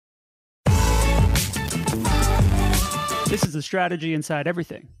This is The Strategy Inside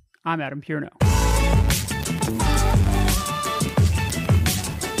Everything. I'm Adam Pierno.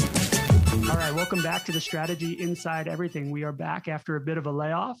 All right, welcome back to The Strategy Inside Everything. We are back after a bit of a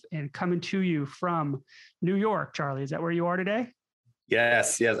layoff and coming to you from New York. Charlie, is that where you are today?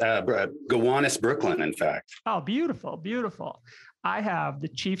 Yes. Gowanus, Brooklyn, in fact. Oh, beautiful, beautiful. I have the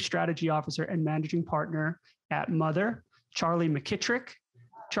Chief Strategy Officer and Managing Partner at Mother, Charlie McKittrick.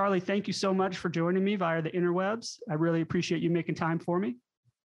 Charlie, thank you so much for joining me via the interwebs. I really appreciate you making time for me.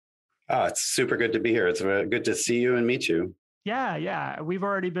 Oh, it's super good to be here. It's good to see you and meet you. Yeah. We've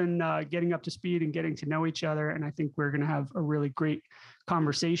already been getting up to speed and getting to know each other. And I think we're going to have a really great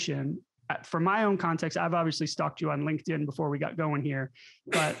conversation. For my own context, I've obviously stalked you on LinkedIn before we got going here.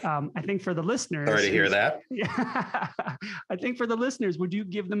 But I think for the listeners... Sorry to hear that. Yeah, I think for the listeners, would you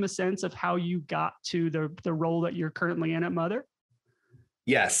give them a sense of how you got to the role that you're currently in at Mother?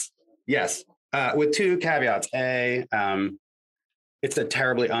 Yes. With two caveats. A, it's a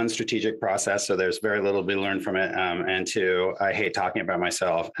terribly unstrategic process, so there's very little to be learned from it. And two, I hate talking about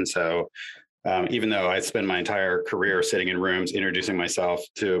myself. And so even though I spend my entire career sitting in rooms introducing myself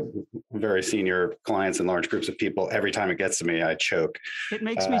to very senior clients and large groups of people, every time it gets to me, I choke. It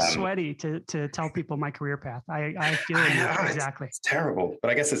makes me sweaty to tell people my career path. I feel exactly. It's terrible,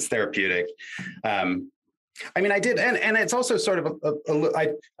 but I guess it's therapeutic. I did, and it's also sort of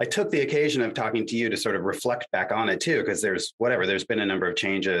I took the occasion of talking to you to sort of reflect back on it too, because there's been a number of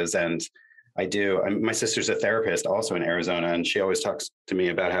changes, and my sister's a therapist also in Arizona, and she always talks to me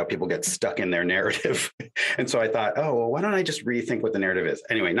about how people get stuck in their narrative. And so I thought, oh, well, why don't I just rethink what the narrative is?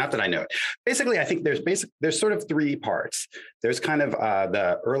 Anyway, not that I know it. Basically, I think there's sort of three parts. There's kind of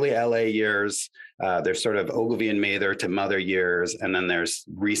the early LA years. There's sort of Ogilvy and Mather to Mother years. And then there's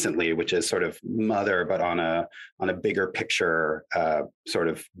recently, which is sort of Mother, but on a bigger picture sort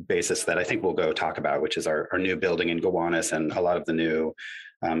of basis that I think we'll go talk about, which is our new building in Gowanus and a lot of the new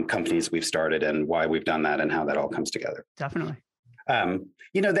companies we've started and why we've done that and how that all comes together. Definitely. I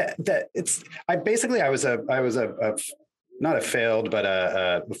was not a failed, but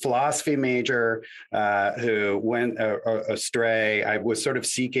a philosophy major who went astray. I was sort of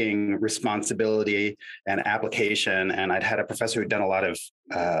seeking responsibility and application, and I'd had a professor who'd done a lot of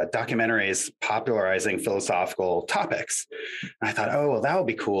documentaries popularizing philosophical topics. And I thought, oh, well, that would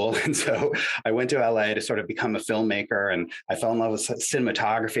be cool. And so I went to LA to sort of become a filmmaker, and I fell in love with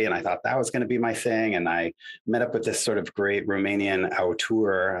cinematography, and I thought that was going to be my thing. And I met up with this sort of great Romanian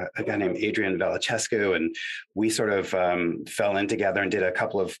auteur, a guy named Adrian Velicescu, and we sort of fell in together and did a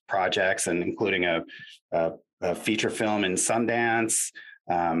couple of projects, and including a feature film in Sundance,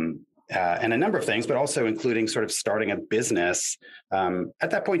 and a number of things, but also including sort of starting a business at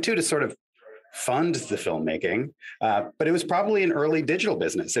that point too, to sort of fund the filmmaking. But it was probably an early digital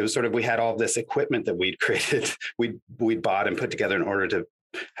business. It was sort of, we had all this equipment that we'd created, we'd bought and put together in order to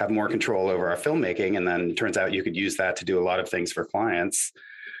have more control over our filmmaking. And then it turns out you could use that to do a lot of things for clients.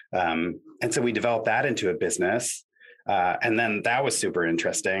 And so we developed that into a business. And then that was super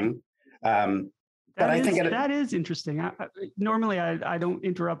interesting. That is interesting. Normally I don't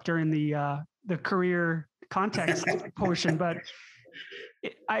interrupt during the career context portion, but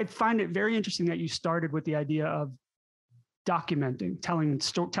I find it very interesting that you started with the idea of documenting,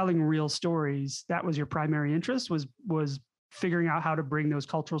 telling real stories. That was your primary interest, was figuring out how to bring those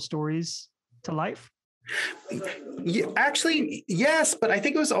cultural stories to life. Yeah, actually, yes, but I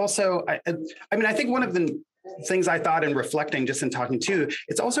think it was also, I think one of the things I thought in reflecting, just in talking to,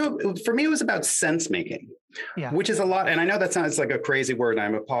 it's also, for me, it was about sense making, which is a lot. And I know that sounds like a crazy word,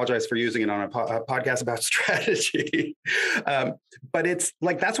 and I apologize for using it on a podcast about strategy. But it's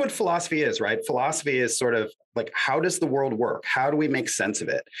like, that's what philosophy is, right? Philosophy is sort of like, how does the world work? How do we make sense of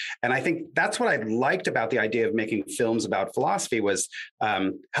it? And I think that's what I liked about the idea of making films about philosophy, was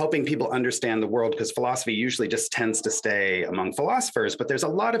helping people understand the world, because philosophy usually just tends to stay among philosophers, but there's a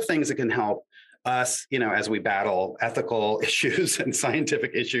lot of things that can help us, as we battle ethical issues and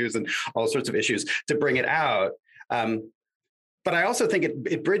scientific issues and all sorts of issues, to bring it out. But I also think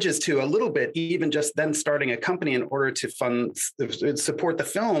it bridges to a little bit, even just then starting a company in order to support the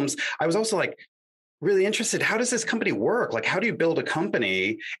films. I was also like really interested, how does this company work? Like, how do you build a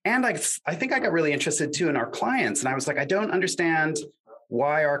company? And I think I got really interested too in our clients. And I was like, I don't understand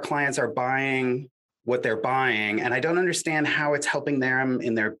why our clients are buying what they're buying. And I don't understand how it's helping them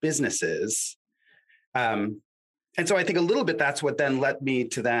in their businesses. And so I think a little bit that's what then led me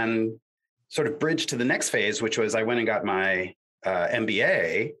to then sort of bridge to the next phase, which was I went and got my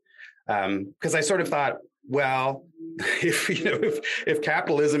MBA, because I sort of thought, well, if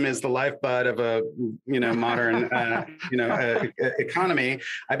capitalism is the lifeblood of a modern economy,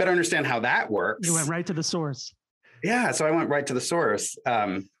 I better understand how that works. You went right to the source. Yeah. So I went right to the source.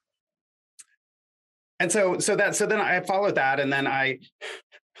 And so then I followed that, and then I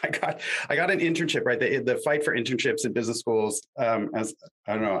got an internship, right? The fight for internships in business schools, as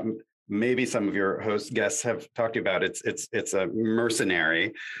I don't know, maybe some of your host guests have talked about, it's a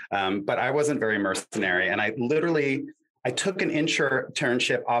mercenary, but I wasn't very mercenary, and I took an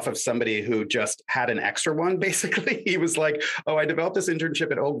internship off of somebody who just had an extra one. Basically, he was like, "Oh, I developed this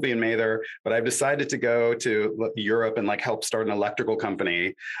internship at Ogilvy and Mather, but I've decided to go to Europe and like help start an electrical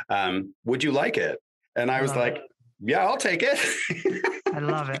company. Would you like it?" And I was like, "Yeah, I'll take it." I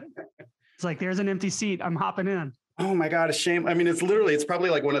love it. It's like, there's an empty seat. I'm hopping in. Oh my God, a shame. I mean, it's probably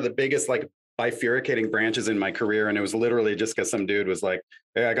like one of the biggest like bifurcating branches in my career. And it was literally just because some dude was like,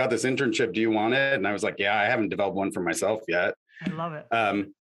 "Hey, I got this internship. Do you want it?" And I was like, "Yeah, I haven't developed one for myself yet." I love it.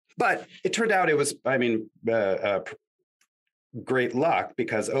 But it turned out it was, great luck,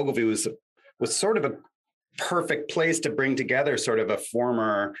 because Ogilvy was sort of a perfect place to bring together sort of a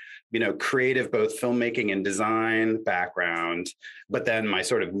former, creative, both filmmaking and design background, but then my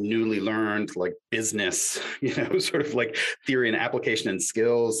sort of newly learned like business, sort of like theory and application and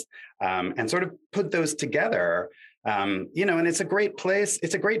skills, and sort of put those together. And it's a great place.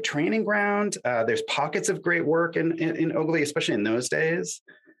 It's a great training ground. There's pockets of great work in Ogilvy, especially in those days.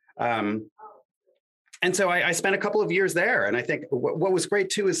 And so I spent a couple of years there. And I think what was great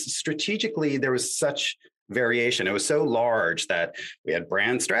too is strategically there was such variation. It was so large that we had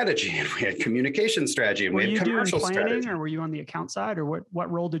brand strategy and we had communication strategy and we had commercial strategy. Were you doing planning, or were you on the account side, or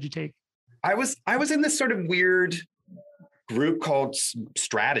what role did you take? I was in this sort of weird group called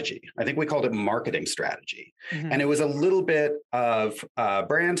strategy. I think we called it marketing strategy. Mm-hmm. And it was a little bit of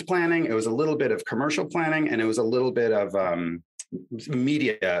brand planning. It was a little bit of commercial planning, and it was a little bit of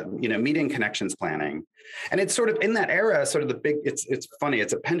media, media and connections planning. And it's sort of in that era, sort of the big, it's funny,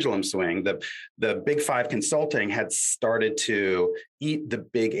 it's a pendulum swing. The big five consulting had started to eat the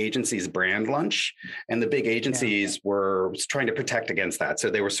big agencies' brand lunch, and the big agencies were trying to protect against that. So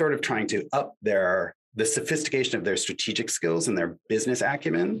they were sort of trying to up the sophistication of their strategic skills and their business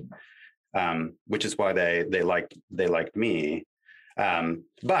acumen, which is why they liked me.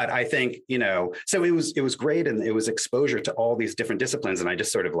 But I think, so it was great. And it was exposure to all these different disciplines. And I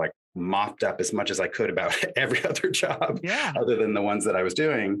just sort of like mopped up as much as I could about every other job other than the ones that I was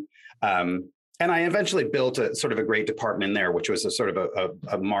doing. And I eventually built a sort of a great department in there, which was a sort of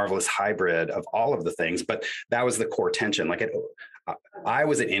a marvelous hybrid of all of the things. But that was the core tension. Like I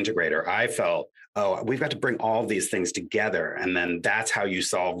was an integrator. I felt, we've got to bring all these things together. And then that's how you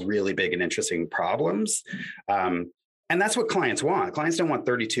solve really big and interesting problems. And that's what clients want. Clients don't want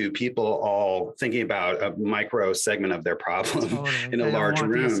 32 people all thinking about a micro segment of their problem in a large room.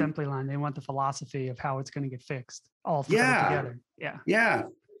 They don't want the assembly line. They want the philosophy of how it's going to get fixed all together. Yeah. Yeah.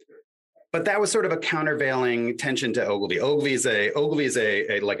 But that was sort of a countervailing tension to Ogilvy. Ogilvy is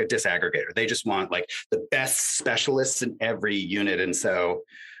a like a disaggregator. They just want like the best specialists in every unit. And so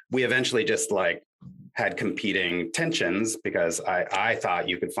we eventually just like had competing tensions, because I thought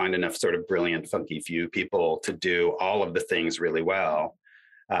you could find enough sort of brilliant, funky few people to do all of the things really well.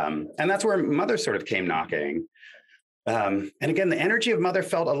 And that's where Mother sort of came knocking. And again, the energy of Mother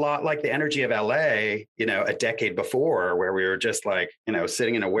felt a lot like the energy of LA, a decade before, where we were just like,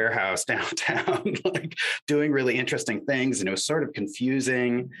 sitting in a warehouse downtown, like doing really interesting things. And it was sort of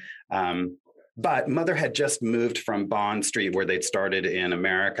confusing. But Mother had just moved from Bond Street, where they'd started in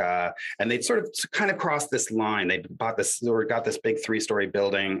America, and they'd sort of kind of crossed this line. They got this big 3-story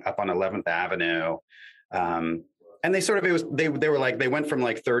building up on 11th Avenue. And they sort of, they were like, they went from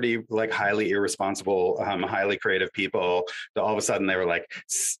like 30 like highly irresponsible, highly creative people to all of a sudden they were like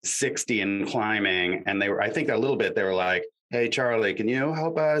 60 and climbing. And they were, I think a little bit, they were like, "Hey, Charlie, can you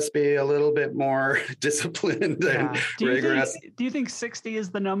help us be a little bit more disciplined and rigorous?" Do you think 60 is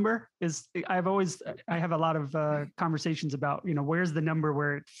the number? I have a lot of conversations about, where's the number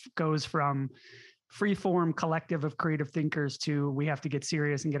where it goes from free form collective of creative thinkers to we have to get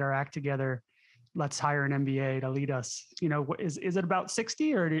serious and get our act together. Let's hire an MBA to lead us. Is it about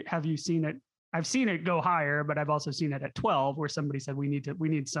 60, or have you seen it? I've seen it go higher, but I've also seen it at 12, where somebody said we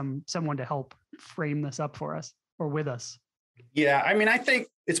need someone to help frame this up for us or with us. Yeah, I mean, I think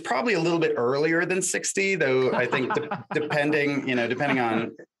it's probably a little bit earlier than 60, though. I think depending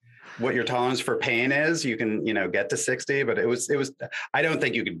on what your tolerance for pain is, you can, get to 60. But it was. I don't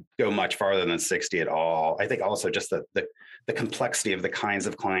think you could go much farther than 60 at all. I think also just the complexity of the kinds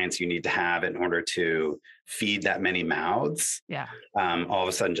of clients you need to have in order to feed that many mouths. Yeah. All of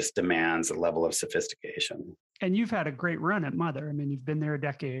a sudden, just demands a level of sophistication. And you've had a great run at Mother. I mean, you've been there a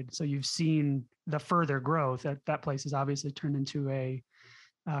decade, so you've seen the further growth. That place has obviously turned into a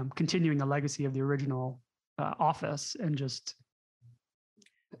continuing the legacy of the original office and just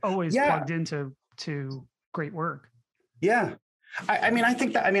always plugged into great work. Yeah. I mean, I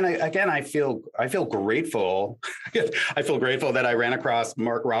think that, I mean, again, I feel grateful. I feel grateful that I ran across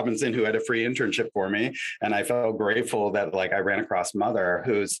Mark Robinson, who had a free internship for me. And I felt grateful that like I ran across Mother,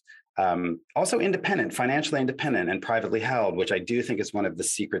 who's also independent, financially independent and privately held, which I do think is one of the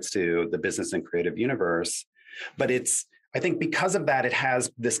secrets to the business and creative universe. But I think because of that, it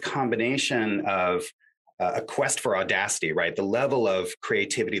has this combination of a quest for audacity, right? The level of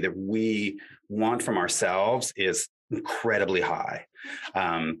creativity that we want from ourselves is incredibly high.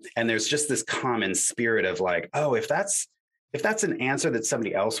 And there's just this common spirit of like, oh, if that's an answer that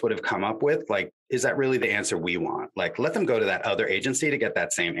somebody else would have come up with, like, is that really the answer we want? Like, let them go to that other agency to get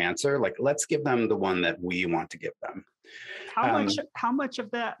that same answer. Like, let's give them the one that we want to give them. How much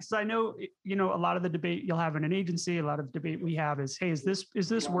of that? Because I know, a lot of the debate you'll have in an agency, a lot of debate we have is, hey, is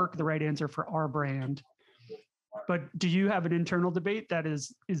this work the right answer for our brand? But do you have an internal debate that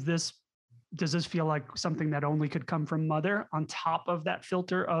does this feel like something that only could come from Mother on top of that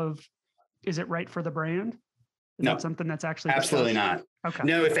filter of, is it right for the brand? Is that something that's actually absolutely discussed? Not. Okay.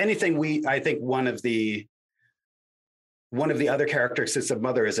 No, if anything, I think one of the other characteristics of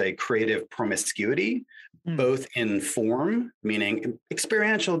Mother is a creative promiscuity, both in form, meaning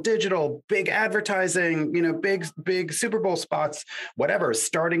experiential, digital, big advertising, big Super Bowl spots, whatever,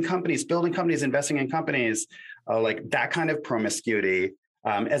 starting companies, building companies, investing in companies, like that kind of promiscuity,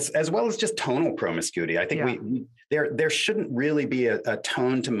 as well as just tonal promiscuity. I think there shouldn't really be a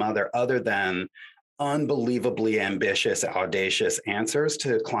tone to Mother other than unbelievably ambitious, audacious answers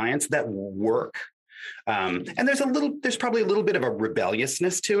to clients that work. And there's probably a little bit of a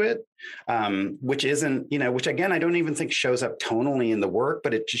rebelliousness to it, which isn't, which again, I don't even think shows up tonally in the work,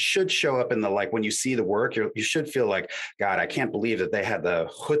 but it just should show up in the, like, when you see the work, you should feel like, God, I can't believe that they had the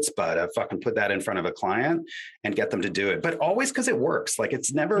chutzpah to fucking put that in front of a client and get them to do it. But always because it works. Like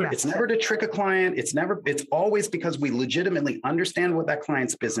it's never to trick a client. It's always because we legitimately understand what that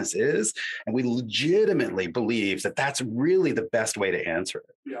client's business is. And we legitimately believe that that's really the best way to answer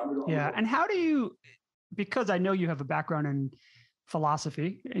it. Yeah. And how do you, because I know you have a background in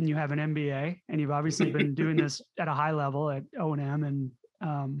philosophy and you have an MBA and you've obviously been doing this at a high level at O&M and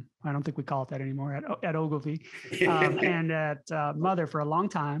I don't think we call it that anymore at Ogilvy and at Mother for a long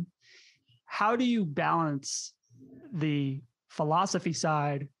time. How do you balance the philosophy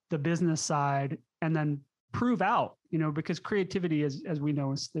side, the business side, and then prove out, because creativity is, as we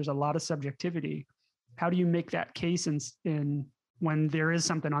know, there's a lot of subjectivity. How do you make that case in when there is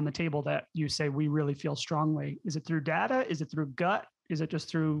something on the table that you say, we really feel strongly? Is it through data? Is it through gut? Is it just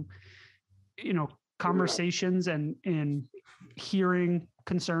through, conversations and hearing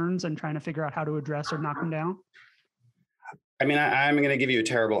concerns and trying to figure out how to address or knock them down? I mean, I'm going to give you a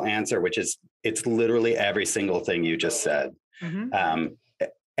terrible answer, which is it's literally every single thing you just said. Mm-hmm.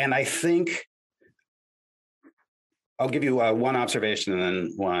 And I think I'll give you one observation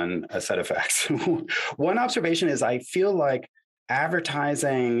and then a set of facts. One observation is I feel like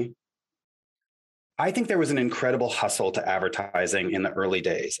advertising, I think there was an incredible hustle to advertising in the early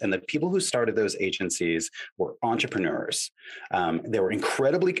days. And the people who started those agencies were entrepreneurs. They were and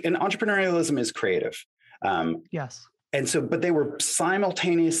entrepreneurialism is creative. Yes. And so, but they were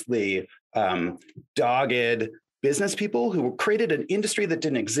simultaneously dogged business people who created an industry that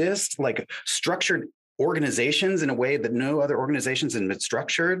didn't exist, like structured organizations in a way that no other organizations had been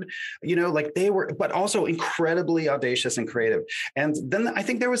structured, like they were, but also incredibly audacious and creative. And then I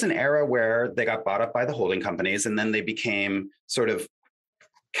think there was an era where they got bought up by the holding companies and then they became sort of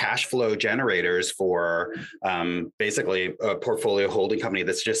cash flow generators for basically a portfolio holding company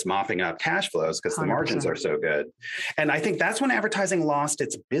that's just mopping up cash flows because the margins are so good. And I think that's when advertising lost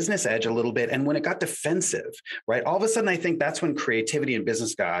its business edge a little bit. And when it got defensive, right? All of a sudden, I think that's when creativity and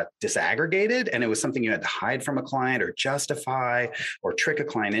business got disaggregated and it was something you had to hide from a client or justify or trick a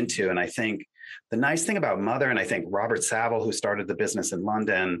client into. And I think the nice thing about Mother, and I think Robert Saville, who started the business in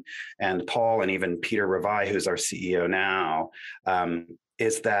London, and Paul, and even Peter Revai, who's our CEO now,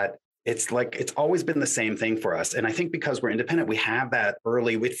 is that it's always been the same thing for us. And I think because we're independent, we have that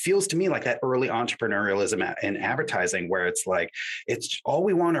it feels to me like that early entrepreneurialism in advertising, where it's like, it's all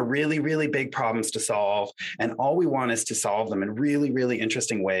we want are really, really big problems to solve. And all we want is to solve them in really, really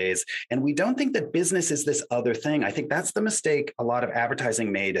interesting ways. And we don't think that business is this other thing. I think that's the mistake a lot of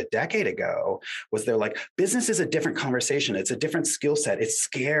advertising made a decade ago, was they're like, business is a different conversation. It's a different skill set. It's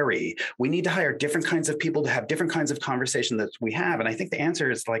scary. We need to hire different kinds of people to have different kinds of conversation that we have. And I think the answer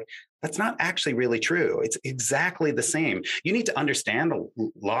is like, That's not actually really true. It's exactly the same. You need to understand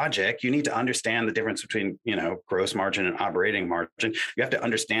the logic. You need to understand the difference between, gross margin and operating margin. You have to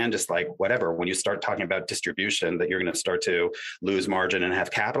understand, just like whatever, when you start talking about distribution, that you're going to start to lose margin and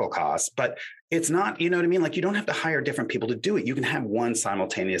have capital costs. But it's not, you know what I mean? Like, you don't have to hire different people to do it. You can have one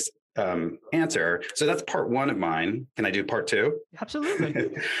simultaneous answer. So that's part one of mine. Can I do part two?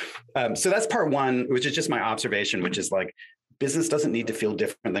 Absolutely. So that's part one, which is just my observation, which is like, business doesn't need to feel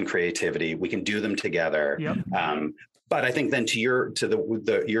different than creativity. We can do them together. Yep. But I think then to your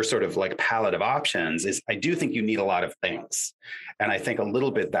sort of like palette of options is, I do think you need a lot of things. And I think a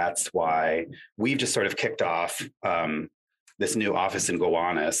little bit that's why we've just sort of kicked off this new office in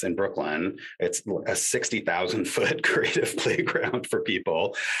Gowanus in Brooklyn. It's a 60,000 foot creative playground for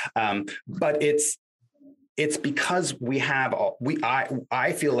people. But it's because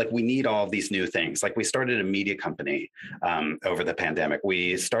I feel like we need all of these new things. Like, we started a media company over the pandemic.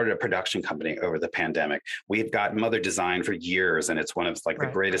 We started a production company over the pandemic. We've got Mother Design for years, and it's one of the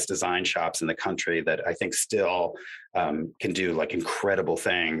greatest design shops in the country that I think still can do like incredible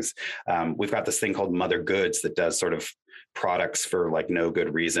things. We've got this thing called Mother Goods that does sort of products for like no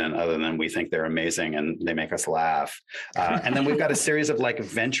good reason other than we think they're amazing and they make us laugh. And then we've got a series of like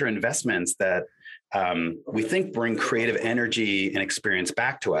venture investments that we think bring creative energy and experience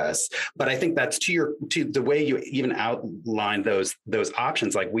back to us. But I think that's to the way you even outline those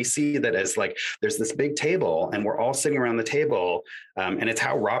options. Like, we see that as like, there's this big table and we're all sitting around the table. And it's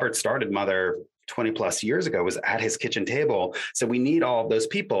how Robert started Mother 20 plus years ago, was at his kitchen table. So we need all of those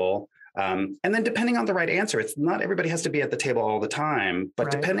people. And then depending on the right answer, it's not everybody has to be at the table all the time, but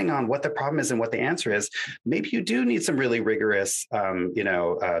depending on what the problem is and what the answer is, maybe you do need some really rigorous,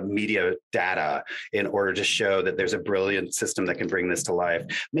 media data in order to show that there's a brilliant system that can bring this to life.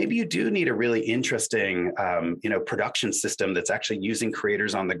 Maybe you do need a really interesting, production system that's actually using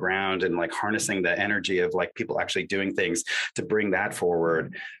creators on the ground and like harnessing the energy of like people actually doing things to bring that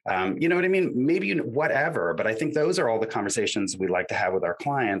forward. You know what I mean? Maybe whatever, but I think those are all the conversations we like to have with our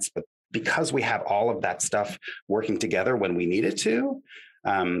clients. But because we have all of that stuff working together when we need it to,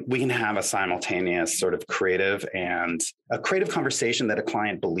 we can have a simultaneous sort of creative conversation that a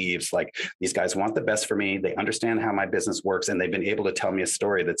client believes, like, these guys want the best for me. They understand how my business works. And they've been able to tell me a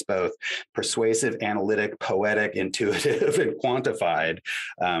story that's both persuasive, analytic, poetic, intuitive, and quantified,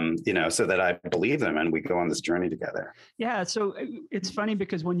 so that I believe them and we go on this journey together. Yeah. So it's funny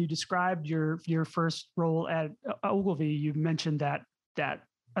because when you described your first role at Ogilvy, you mentioned that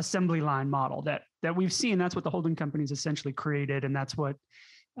assembly line model that we've seen. That's what the holding companies essentially created. And that's what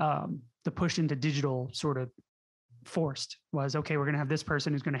the push into digital sort of forced was, okay, we're going to have this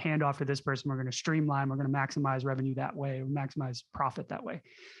person who's going to hand off to this person. We're going to streamline, we're going to maximize revenue that way, maximize profit that way,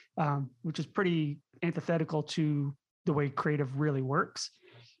 which is pretty antithetical to the way creative really works.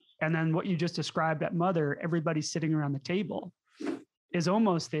 And then what you just described at Mother, everybody sitting around the table, is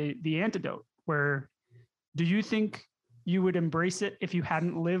almost the antidote. Where do you think you would embrace it if you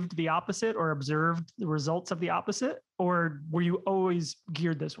hadn't lived the opposite or observed the results of the opposite? Or were you always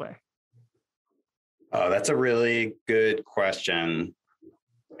geared this way? Oh, that's a really good question.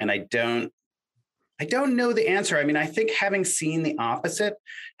 And I don't know the answer. I mean, I think having seen the opposite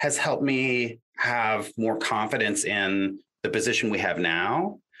has helped me have more confidence in the position we have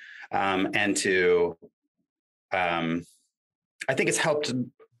now. I think it's helped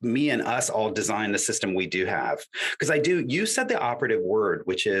me and us all design the system we do have. Because you said the operative word,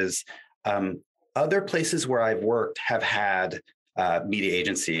 which is other places where I've worked have had media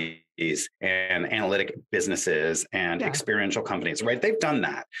agencies and analytic businesses and experiential companies, right? They've done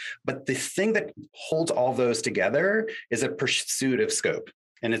that. But the thing that holds all those together is a pursuit of scope,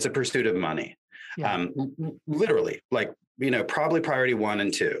 and it's a pursuit of money. Yeah. Literally, like, probably priority 1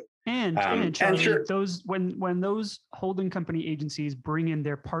 and 2. And Charlie, sure, those when those holding company agencies bring in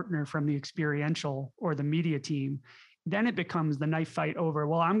their partner from the experiential or the media team, then it becomes the knife fight over,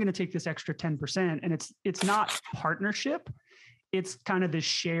 well, I'm going to take this extra 10%. And it's not partnership. It's kind of this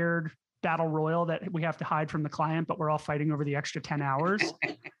shared battle royal that we have to hide from the client, but we're all fighting over the extra 10 hours.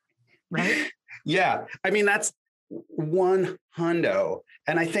 Right? Yeah. I mean, that's one hundo.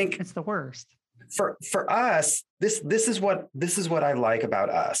 And I think it's the worst. For us, this is what I like about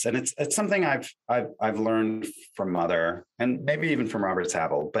us, and it's something I've learned from Mother and maybe even from Robert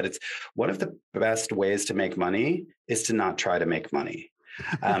Saville. But it's one of the best ways to make money is to not try to make money,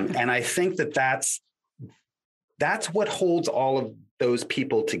 and I think that's what holds all of those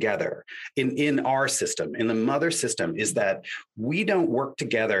people together in our system, in the mother system, is that we don't work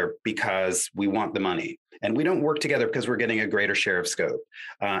together because we want the money. And we don't work together because we're getting a greater share of scope.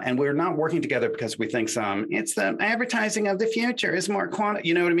 And we're not working together because we think it's the advertising of the future is more quantity.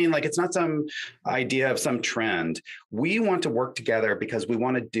 You know what I mean? Like, it's not some idea of some trend. We want to work together because we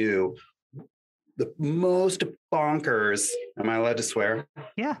want to do the most bonkers, am I allowed to swear?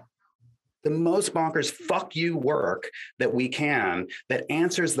 Yeah. The most bonkers fuck you work that we can, that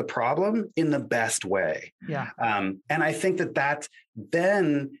answers the problem in the best way. Yeah. And I think that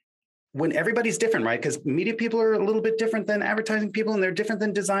then, when everybody's different, right? Because media people are a little bit different than advertising people, and they're different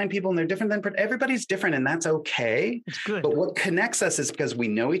than design people, and they're different than everybody's different, and that's okay. It's good. But what connects us is because we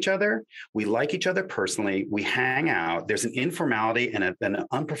know each other, we like each other personally, we hang out. There's an informality and an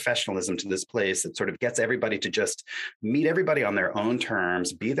unprofessionalism to this place that sort of gets everybody to just meet everybody on their own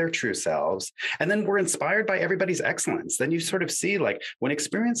terms, be their true selves, and then we're inspired by everybody's excellence. Then you sort of see, like, when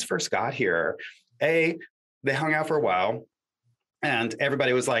Experience first got here, they hung out for a while. And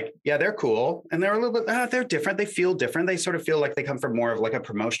everybody was like, yeah, they're cool. And they're a little bit, they're different. They feel different. They sort of feel like they come from more of like a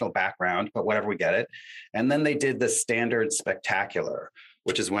promotional background, but whatever, we get it. And then they did the Standard Spectacular,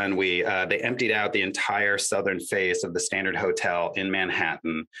 which is when they emptied out the entire southern face of the Standard Hotel in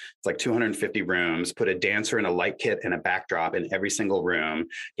Manhattan. It's like 250 rooms, put a dancer and a light kit and a backdrop in every single room,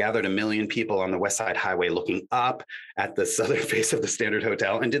 gathered 1 million people on the West Side Highway looking up at the southern face of the Standard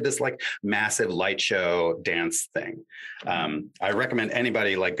Hotel, and did this like massive light show dance thing. I recommend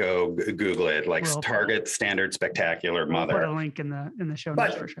anybody go Google it, Target Standard Spectacular Mother. We'll put a link in the show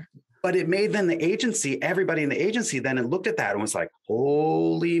notes for sure. But it made then the agency, everybody in the agency then looked at that and was like,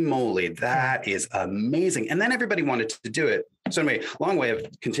 holy moly, that is amazing. And then everybody wanted to do it. So anyway, long way of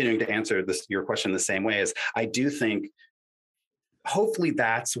continuing to answer your question the same way is, I do think hopefully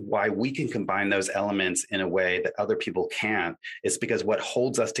that's why we can combine those elements in a way that other people can't. It's because what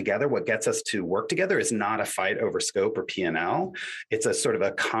holds us together, what gets us to work together, is not a fight over scope or P&L. It's a sort of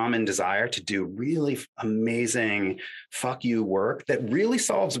a common desire to do really amazing fuck you work that really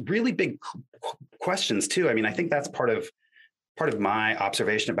solves really big questions too. I mean, I think that's part of my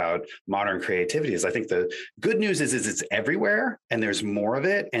observation about modern creativity is, I think the good news is it's everywhere and there's more of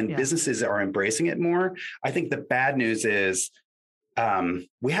it, and businesses are embracing it more. I think the bad news is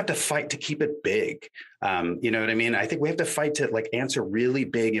we have to fight to keep it big. You know what I mean? I think we have to fight to answer really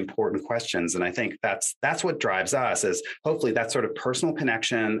big, important questions. And I think that's what drives us, is hopefully that sort of personal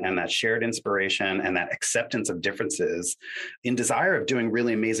connection and that shared inspiration and that acceptance of differences in desire of doing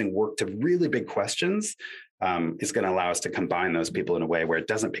really amazing work to really big questions is going to allow us to combine those people in a way where it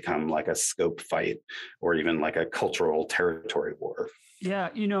doesn't become like a scope fight or even like a cultural territory war. Yeah,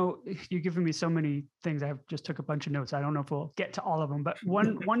 you've given me so many things. I just took a bunch of notes. I don't know if we'll get to all of them, but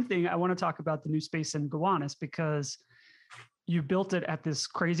one thing I want to talk about the new space in Gowanus, because you built it at this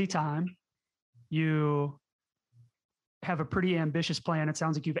crazy time. You have a pretty ambitious plan. It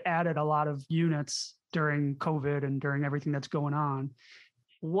sounds like you've added a lot of units during COVID and during everything that's going on.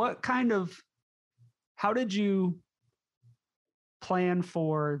 How did you plan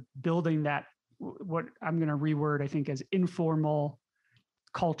for building that, what I'm going to reword, I think, as informal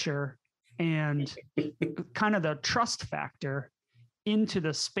culture and kind of the trust factor into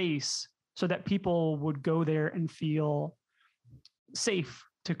the space so that people would go there and feel safe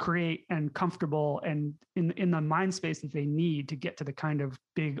to create and comfortable and in the mind space that they need to get to the kind of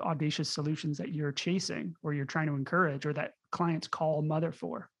big audacious solutions that you're chasing or you're trying to encourage or that clients call mother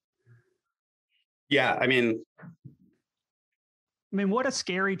for? Yeah, I mean, what a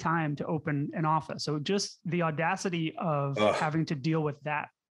scary time to open an office. So just the audacity of having to deal with that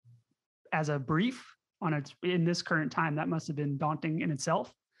as a brief in this current time, that must have been daunting in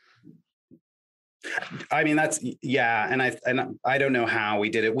itself. I mean, and I don't know how we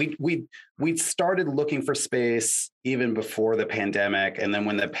did it. We started looking for space even before the pandemic. And then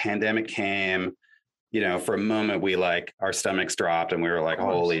when the pandemic came, for a moment, our stomachs dropped and we were like,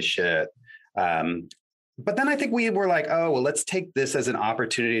 holy shit. But then I think we were like, oh, well, let's take this as an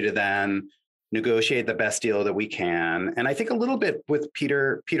opportunity to then negotiate the best deal that we can. And I think a little bit with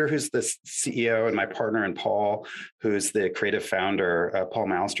Peter, who's the CEO, and my partner, and Paul, who's the creative founder, Paul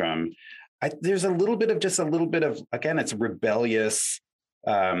Malmstrom. There's a little bit of, again, it's rebellious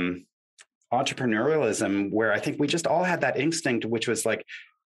entrepreneurialism, where I think we just all had that instinct, which was like,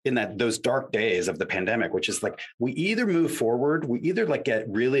 in those dark days of the pandemic, which is like, we either move forward, we either get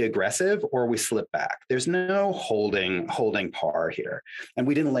really aggressive, or we slip back. There's no holding par here. And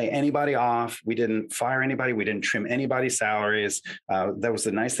we didn't lay anybody off. We didn't fire anybody. We didn't trim anybody's salaries. That was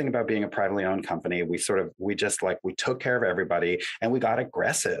the nice thing about being a privately owned company. We took care of everybody and we got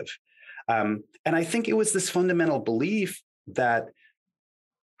aggressive. And I think it was this fundamental belief that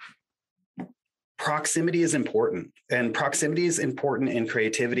proximity is important, and proximity is important in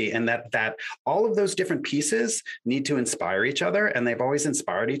creativity, and that all of those different pieces need to inspire each other, and they've always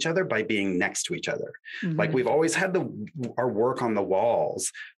inspired each other by being next to each other. Like we've always had our work on the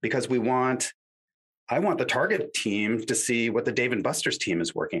walls because I want the Target team to see what the Dave & Buster's team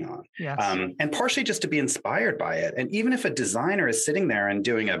is working on. Yes. And partially just to be inspired by it. And even if a designer is sitting there and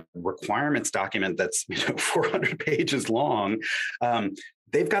doing a requirements document that's 400 pages long,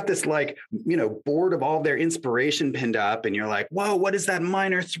 they've got this board of all their inspiration pinned up, and you're like, whoa, what is that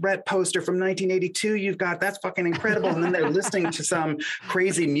Minor Threat poster from 1982 you've got? That's fucking incredible. And then they're listening to some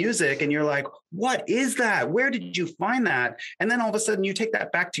crazy music and you're like, what is that? Where did you find that? And then all of a sudden you take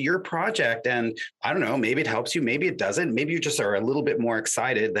that back to your project, and I don't know, maybe it helps you, maybe it doesn't, maybe you just are a little bit more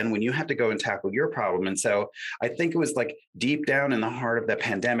excited than when you have to go and tackle your problem. And so I think it was like deep down in the heart of the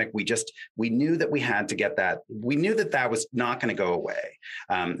pandemic, we knew that we had to get that. We knew that was not going to go away.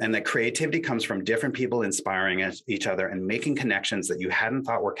 And that creativity comes from different people inspiring each other and making connections that you hadn't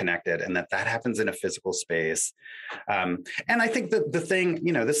thought were connected, and that happens in a physical space. And I think that the thing,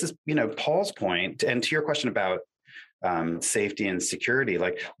 this is, Paul's point, and to your question about safety and security,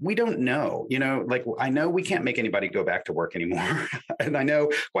 like we don't know, I know we can't make anybody go back to work anymore. And I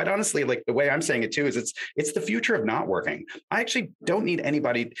know, quite honestly, like the way I'm saying it too, is it's the future of not working. I actually don't need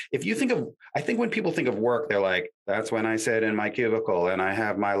anybody. I think when people think of work, they're like, that's when I sit in my cubicle and I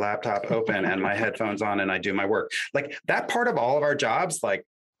have my laptop open and my headphones on and I do my work. Like that part of all of our jobs, like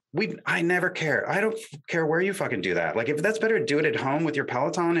I never care. I don't care where you fucking do that. Like if that's better, do it at home with your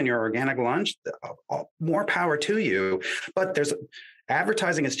Peloton and your organic lunch, more power to you. But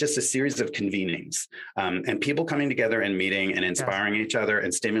advertising is just a series of convenings, and people coming together and meeting and inspiring each other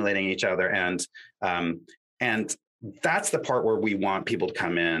and stimulating each other. And that's the part where we want people to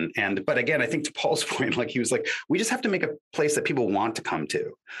come in. But again, I think to Paul's point, like he was like, we just have to make a place that people want to come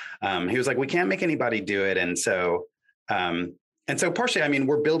to. He was like, we can't make anybody do it. And so partially, I mean,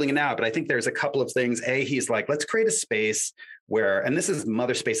 we're building it out, but I think there's a couple of things. He's like, let's create a space where, and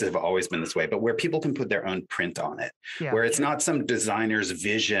mother spaces have always been this way, but where people can put their own print on it, where it's not some designer's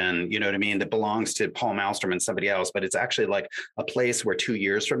vision, you know what I mean, that belongs to Paul Malmstrom and somebody else, but it's actually like a place where 2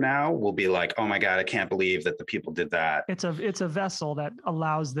 years from now, we'll be like, oh my God, I can't believe that the people did that. It's a vessel that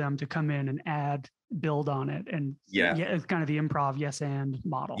allows them to come in and add, build on it. And it's kind of the improv yes and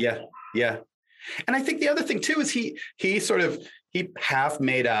model. Yeah. And I think the other thing too is he half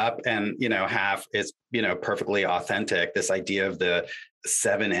made up and, half is, perfectly authentic, this idea of the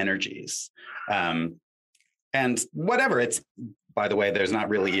 7 energies. And whatever, by the way, there's not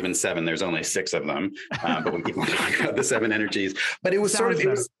really even 7, there's only 6 of them. But we keep on talking about the 7 energies. But it was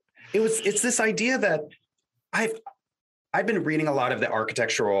it's this idea that I've been reading a lot of the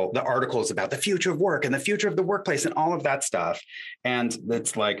articles about the future of work and the future of the workplace and all of that stuff. And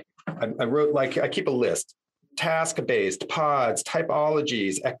it's like, I wrote, I keep a list: task-based, pods,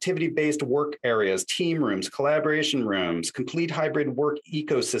 typologies, activity-based work areas, team rooms, collaboration rooms, complete hybrid work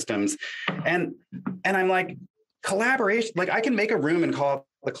ecosystems. And I'm like, collaboration, like I can make a room and call it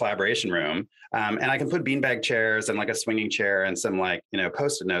the collaboration room. And I can put beanbag chairs and like a swinging chair and some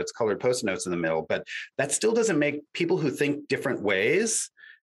Post-it notes, colored Post-it notes in the middle. But that still doesn't make people who think different ways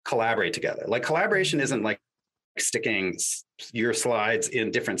collaborate together. Like collaboration isn't like sticking your slides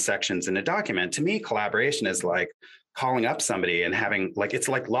in different sections in a document. To me, collaboration is like calling up somebody and having it's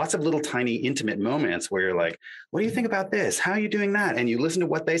like lots of little tiny intimate moments where you're like, what do you think about this? How are you doing that? And you listen to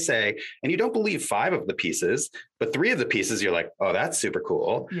what they say and you don't believe 5 of the pieces, but 3 of the pieces, you're like, oh, that's super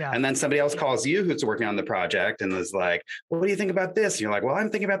cool. Yeah. And then somebody else calls you who's working on the project and is like, what do you think about this? And you're like, well, I'm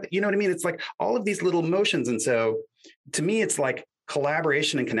thinking about you know what I mean? It's like all of these little motions. And so to me, it's like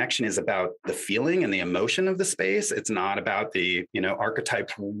collaboration and connection is about the feeling and the emotion of the space. It's not about the,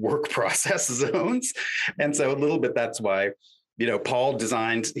 archetype work process zones. And so a little bit, that's why, Paul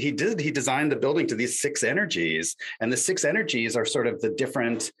designed the building to these 6 energies. And the 6 energies are sort of the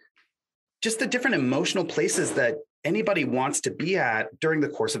different emotional places that anybody wants to be at during the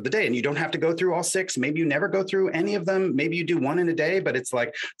course of the day. And you don't have to go through all 6. Maybe you never go through any of them. Maybe you do 1 in a day, but it's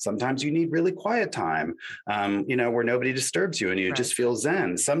like, sometimes you need really quiet time, where nobody disturbs you and you just feel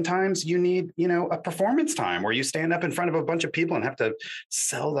zen. Sometimes you need, a performance time where you stand up in front of a bunch of people and have to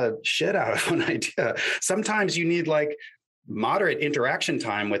sell the shit out of an idea. Sometimes you need moderate interaction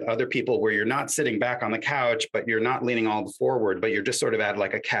time with other people where you're not sitting back on the couch, but you're not leaning all forward, but you're just sort of at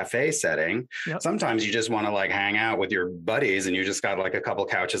like a cafe setting. Yep. Sometimes you just want to hang out with your buddies and you just got a couple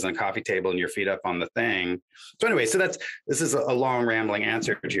couches and a coffee table and your feet up on the thing. So anyway, this is a long rambling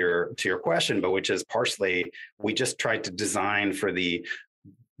answer to your question, but which is partially, we just tried to design for the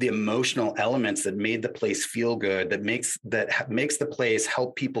the emotional elements that made the place feel good, that makes the place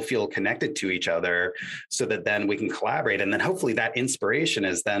help people feel connected to each other, so that then we can collaborate. And then hopefully that inspiration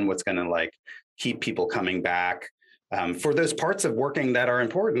is then what's going to like keep people coming back for those parts of working that are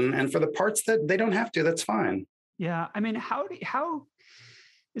important, and for the parts that they don't have to, that's fine. Yeah. I mean, how,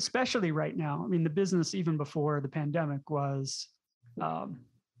 especially right now, I mean, the business, even before the pandemic, was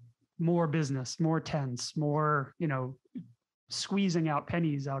more business, more tense, more, squeezing out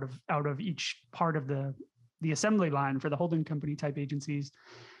pennies out of each part of the assembly line for the holding company type agencies.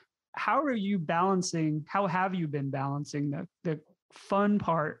 How have you been balancing the fun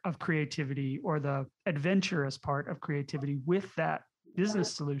part of creativity, or the adventurous part of creativity, with that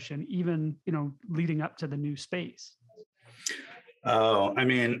business solution, even, leading up to the new space? Oh, I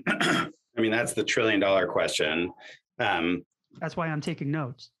mean, that's the $1 trillion question. That's why I'm taking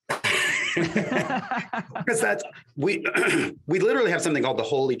notes. Because we literally have something called the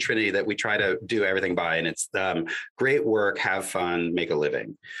Holy Trinity that we try to do everything by, and it's great work, have fun, make a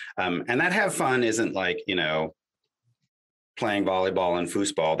living. And that have fun isn't like, playing volleyball and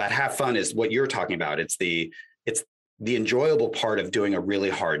foosball. That have fun is what you're talking about. It's the enjoyable part of doing a really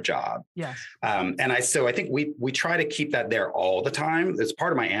hard job. Yes. So I think we try to keep that there all the time. As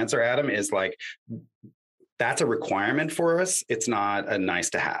part of my answer, Adam, is like, that's a requirement for us. It's not a nice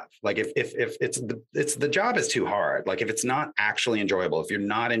to have. Like if it's the job is too hard. Like if it's not actually enjoyable, if you're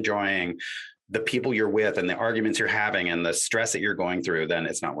not enjoying the people you're with and the arguments you're having and the stress that you're going through, then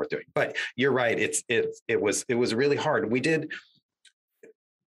it's not worth doing. But you're right. It was really hard. We did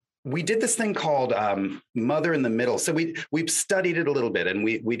this thing called Mother in the Middle. So we've studied it a little bit, and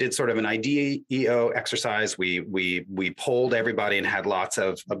we did sort of an IDEO exercise. We polled everybody and had lots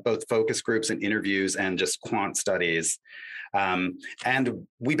of both focus groups and interviews and just quant studies. And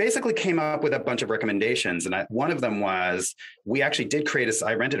we basically came up with a bunch of recommendations. And one of them was, we actually did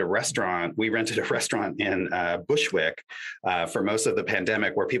I rented a restaurant. We rented a restaurant in Bushwick for most of the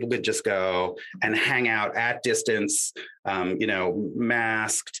pandemic, where people could just go and hang out at distance,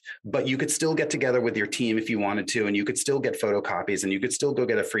 masked, but you could still get together with your team if you wanted to, and you could still get photocopies, and you could still go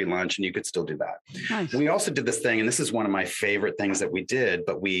get a free lunch, and you could still do that. Nice. We also did this thing, and this is one of my favorite things that we did,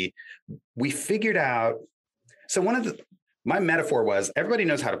 but we figured out, so my metaphor was, everybody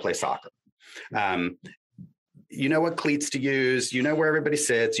knows how to play soccer. You know what cleats to use, you know where everybody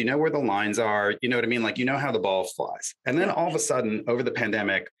sits, you know where the lines are, you know what I mean? Like, you know how the ball flies. And then all of a sudden, over the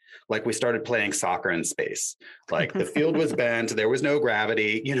pandemic, like, we started playing soccer in space. Like, the field was bent, there was no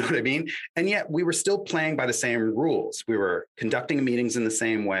gravity, you know what I mean? And yet we were still playing by the same rules. We were conducting meetings in the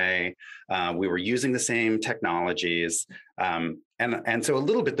same way. We were using the same technologies. And so a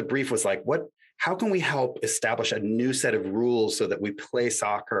little bit, the brief was like, how can we help establish a new set of rules so that we play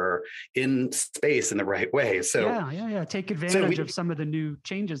soccer in space in the right way? So yeah. Take advantage of some of the new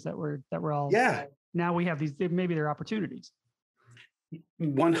changes that we're all. Yeah. Now we have these. Maybe they're opportunities.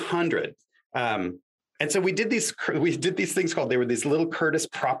 100. And so we did these things called, they were these little Curtis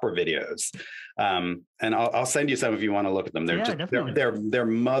proper videos. And I'll send you some if you want to look at them. They're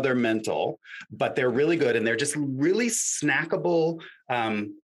mother mental, but they're really good, and they're just really snackable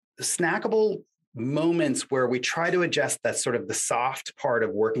moments where we try to adjust that sort of the soft part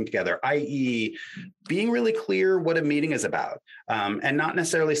of working together, i.e. being really clear what a meeting is about, and not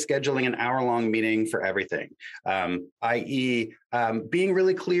necessarily scheduling an hour-long meeting for everything, i.e. Being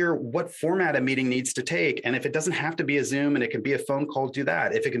really clear what format a meeting needs to take. And if it doesn't have to be a Zoom and it can be a phone call, do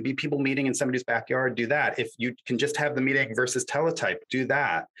that. If it can be people meeting in somebody's backyard, do that. If you can just have the meeting versus teletype, do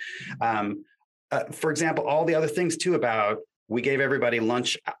that. For example, all the other things too about, we gave everybody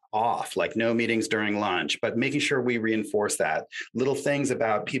lunch off, like no meetings during lunch, but making sure we reinforce that. Little things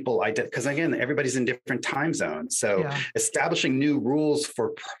about people, because again, everybody's in different time zones. So establishing new rules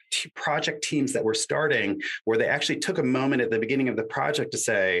for project teams that were starting, where they actually took a moment at the beginning of the project to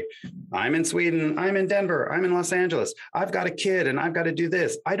say, I'm in Sweden, I'm in Denver, I'm in Los Angeles, I've got a kid and I've got to do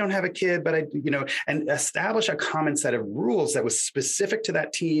this. I don't have a kid, but and establish a common set of rules that was specific to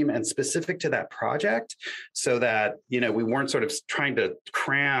that team and specific to that project, so that, we weren't sort of trying to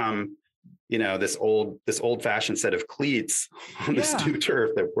cram this old-fashioned set of cleats on this new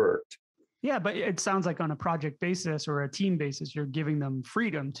turf that worked. Yeah, but it sounds like on a project basis or a team basis, you're giving them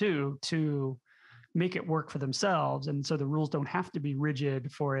freedom too, to make it work for themselves. And so the rules don't have to be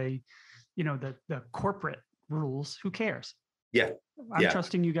rigid for the corporate rules. Who cares? Yeah. I'm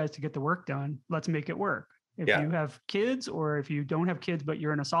trusting you guys to get the work done. Let's make it work. If you have kids, or if you don't have kids, but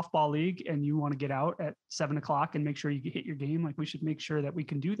you're in a softball league and you want to get out at 7:00 and make sure you hit your game, like, we should make sure that we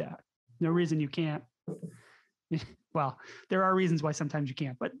can do that. No reason you can't. Well, there are reasons why sometimes you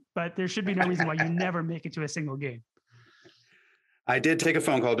can't, but there should be no reason why you never make it to a single game. I did take a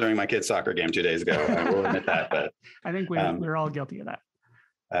phone call during my kid's soccer game 2 days ago. I will admit that, but I think we're all guilty of that.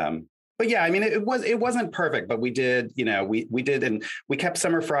 But yeah, I mean, it wasn't perfect, but we did, we did, and we kept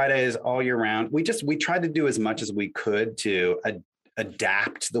summer Fridays all year round. We tried to do as much as we could to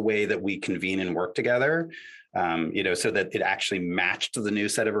adapt the way that we convene and work together, so that it actually matched the new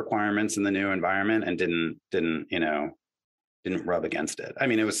set of requirements in the new environment and didn't rub against it. I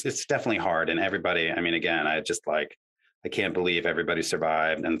mean, it's definitely hard, and everybody, I mean, again, I can't believe everybody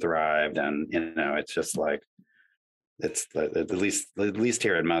survived and thrived. And, it's just like, it's at least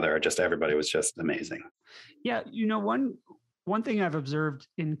here at Mother, just everybody was just amazing. Yeah. One thing I've observed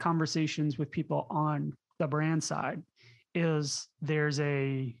in conversations with people on the brand side is there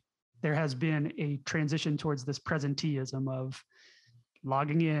has been a transition towards this presenteeism of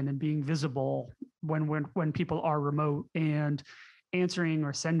logging in and being visible when people are remote, and answering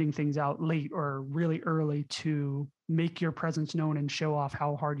or sending things out late or really early to make your presence known and show off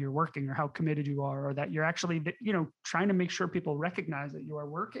how hard you're working or how committed you are, or that you're actually, trying to make sure people recognize that you are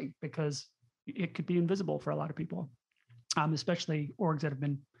working, because it could be invisible for a lot of people, especially orgs that have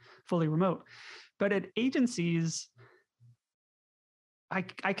been fully remote. But at agencies, I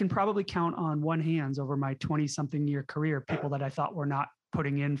can probably count on one hand over my 20-something year career, people that I thought were not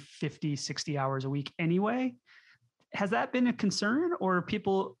putting in 50, 60 hours a week anyway. Has that been a concern, or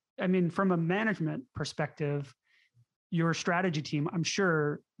people, I mean, from a management perspective, your strategy team, I'm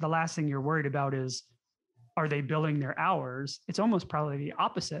sure the last thing you're worried about is, are they billing their hours? It's almost probably the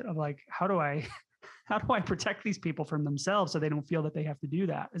opposite of like, how do I protect these people from themselves so they don't feel that they have to do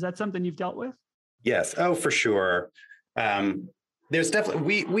that? Is that something you've dealt with? Yes. Oh, for sure. There's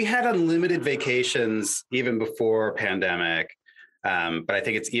definitely, we had unlimited vacations even before pandemic. But I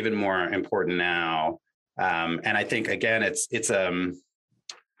think it's even more important now. And I think, again, it's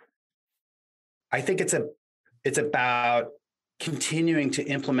about continuing to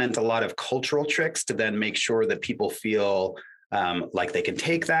implement a lot of cultural tricks to then make sure that people feel like they can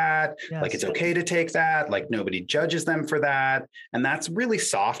take that, yes, like it's okay to take that, like nobody judges them for that. And that's really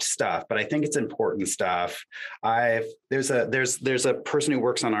soft stuff, but I think it's important stuff. There's a person who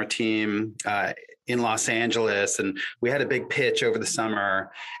works on our team in Los Angeles, and we had a big pitch over the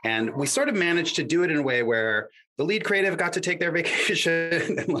summer, and we sort of managed to do it in a way where the lead creative got to take their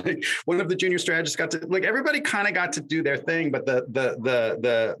vacation, and like one of the junior strategists got to, like, everybody kind of got to do their thing, but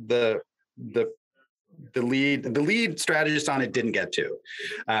the lead strategist on it didn't get to.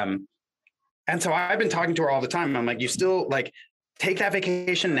 And so I've been talking to her all the time. I'm like, you still like take that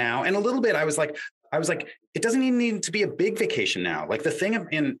vacation now. And a little bit, I was like, it doesn't even need to be a big vacation now. Like the thing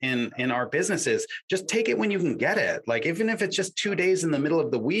in our business is just take it when you can get it. Like, even if it's just 2 days in the middle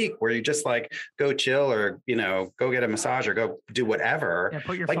of the week where you just like go chill, or, go get a massage or go do whatever,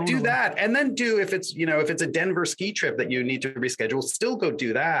 like do that. And then if it's a Denver ski trip that you need to reschedule, still go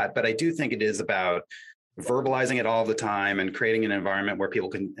do that. But I do think it is about verbalizing it all the time and creating an environment where people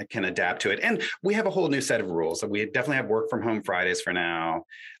can adapt to it. And we have a whole new set of rules. We definitely have work from home Fridays for now.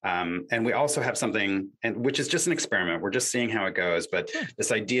 And we also have something, which is just an experiment. We're just seeing how it goes. But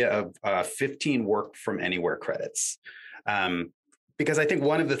this idea of 15 work from anywhere credits. Because I think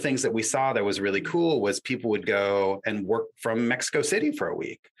one of the things that we saw that was really cool was people would go and work from Mexico City for a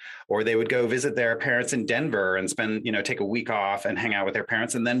week, or they would go visit their parents in Denver and spend, take a week off and hang out with their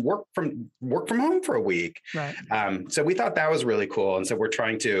parents, and then work from home for a week. Right. So we thought that was really cool. And so we're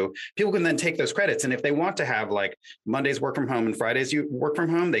trying to, people can then take those credits. And if they want to have like Mondays work from home and Fridays you work from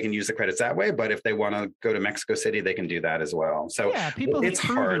home, they can use the credits that way. But if they want to go to Mexico City, they can do that as well. So yeah, people have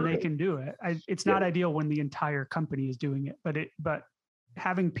proven they can do it. It's not ideal when the entire company is doing it, but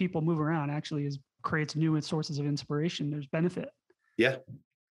having people move around actually creates new sources of inspiration. There's benefit. Yeah.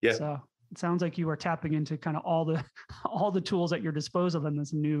 So it sounds like you are tapping into kind of all the tools at your disposal in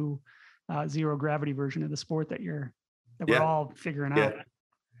this new zero gravity version of the sport that we're all figuring out.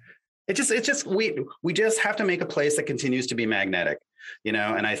 It's just we just have to make a place that continues to be magnetic,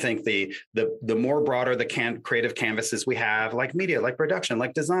 and I think the more broader the creative canvases we have, like media, like production,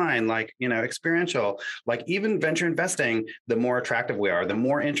 like design, like, experiential, like even venture investing, the more attractive we are, the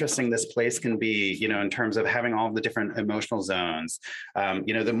more interesting this place can be, in terms of having all the different emotional zones,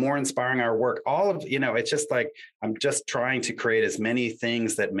 the more inspiring our work, all of, it's just like, I'm just trying to create as many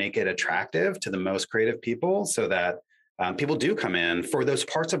things that make it attractive to the most creative people, so that people do come in for those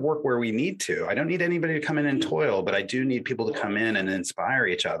parts of work where we need to. I don't need anybody to come in and toil, but I do need people to come in and inspire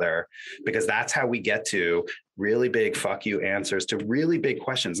each other, because that's how we get to really big fuck you answers to really big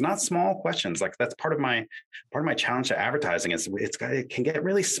questions, not small questions. Like that's part of my challenge to advertising is it can get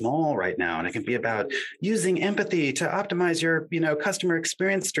really small right now. And it can be about using empathy to optimize your, customer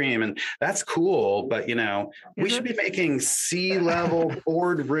experience stream. And that's cool. But, we should be making C-level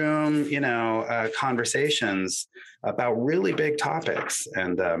boardroom, conversations about really big topics.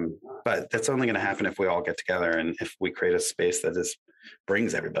 And, but that's only going to happen if we all get together and if we create a space that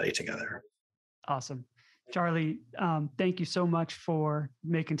brings everybody together. Awesome. Charlie, thank you so much for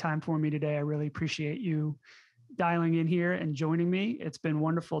making time for me today. I really appreciate you dialing in here and joining me. It's been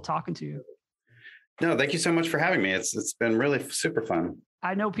wonderful talking to you. No, thank you so much for having me. It's been really super fun.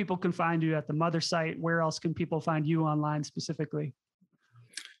 I know people can find you at the Mother site. Where else can people find you online specifically?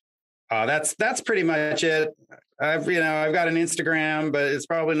 That's pretty much it. I've got an Instagram, but it's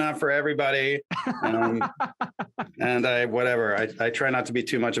probably not for everybody. And I try not to be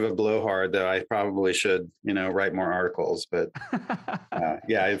too much of a blowhard, though I probably should, write more articles. But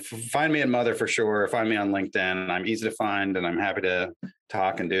find me at Mother for sure. Find me on LinkedIn. I'm easy to find, and I'm happy to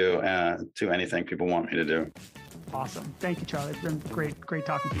talk and do anything people want me to do. Awesome. Thank you, Charlie. It's been great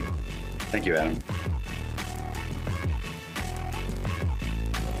talking to you. Thank you, Adam.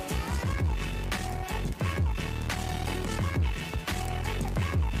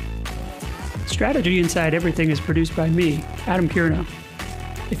 Strategy Inside Everything is produced by me, Adam Pierno.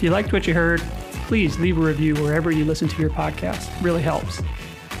 If you liked what you heard, please leave a review wherever you listen to your podcast. It really helps.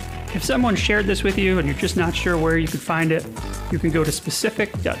 If someone shared this with you and you're just not sure where you could find it, you can go to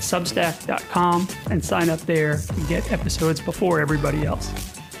specific.substack.com and sign up there and get episodes before everybody else.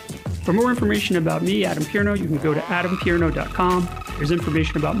 For more information about me, Adam Pierno, you can go to adampierno.com. There's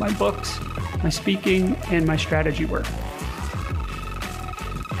information about my books, my speaking, and my strategy work.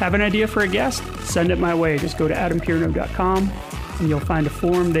 Have an idea for a guest? Send it my way. Just go to adampierno.com and you'll find a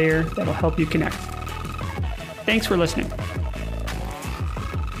form there that'll help you connect. Thanks for listening.